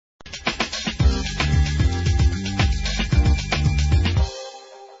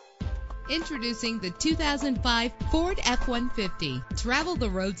Introducing the 2005 Ford F-150. Travel the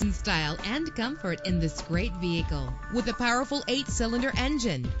roads in style and comfort in this great vehicle. With a powerful 8-cylinder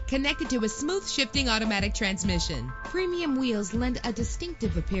engine connected to a smooth shifting automatic transmission. Premium wheels lend a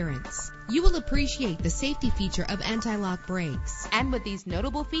distinctive appearance. You will appreciate the safety feature of anti-lock brakes. And with these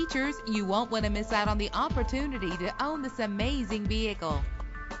notable features, you won't want to miss out on the opportunity to own this amazing vehicle.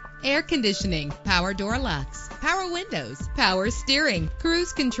 Air conditioning, power door locks, power windows, power steering,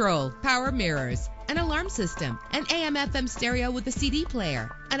 cruise control, power mirrors, an alarm system, an AM/FM stereo with a CD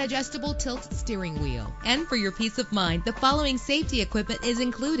player, an adjustable tilt steering wheel. And for your peace of mind, the following safety equipment is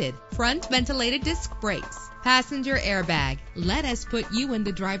included: front ventilated disc brakes, passenger airbag. Let us put you in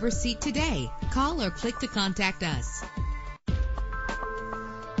the driver's seat today. Call or click to contact us.